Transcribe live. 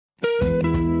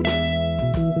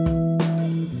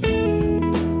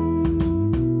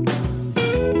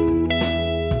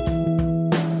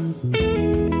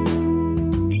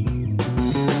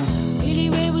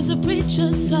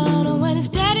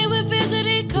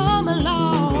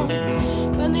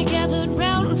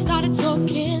started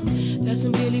talking, that's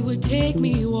when Billy would take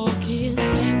me walking.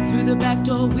 Through the back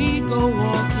door we'd go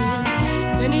walking.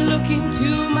 Then he'd look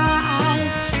into my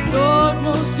eyes. Lord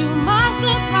knows to my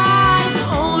surprise, the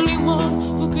only one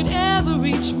who could ever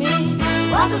reach me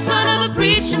was the son of a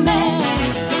preacher man.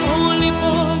 The only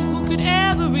boy who could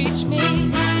ever reach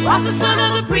me was the son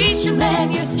of a preacher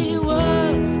man. Yes, he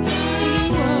was. He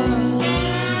was.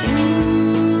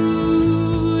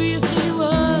 Ooh, yes, he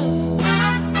was.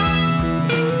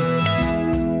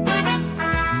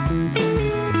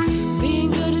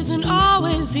 Being good isn't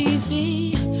always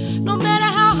easy, no matter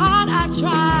how hard I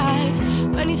tried.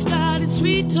 When he started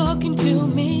sweet talking to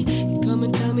me, he'd come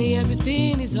and tell me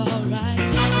everything is alright.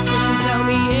 He'd kiss and tell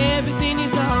me everything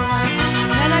is alright.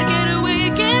 Can I get away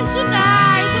again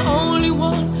tonight? The only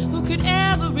one who could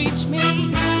ever reach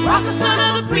me was the son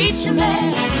of a preacher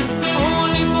man. The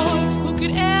only boy who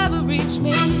could ever reach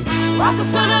me was the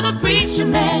son of a preacher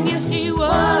man. Yes, he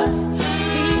was.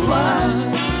 He was.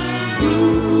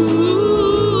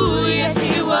 Ooh, yes,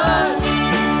 he was.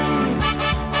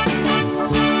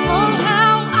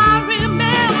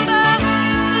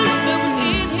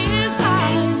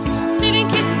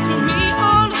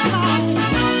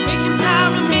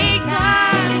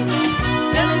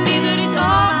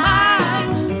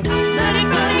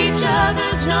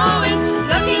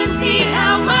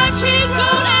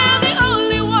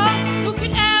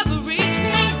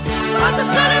 The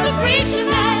son of a preacher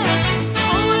man, the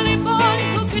only boy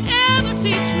who could ever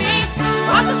teach me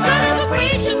was the son of a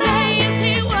preacher man. Yes,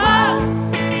 he was.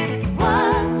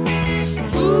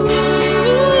 Ooh,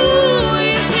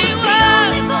 yes, he was. The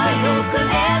only boy who could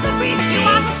ever reach me. He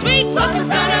was a sweet talking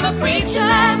son of a preacher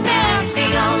man. The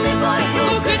only boy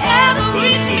who could ever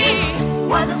reach me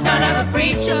was the son of a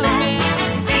preacher man.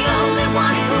 The only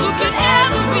one who could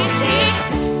ever reach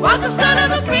me was the son of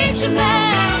a preacher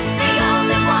man.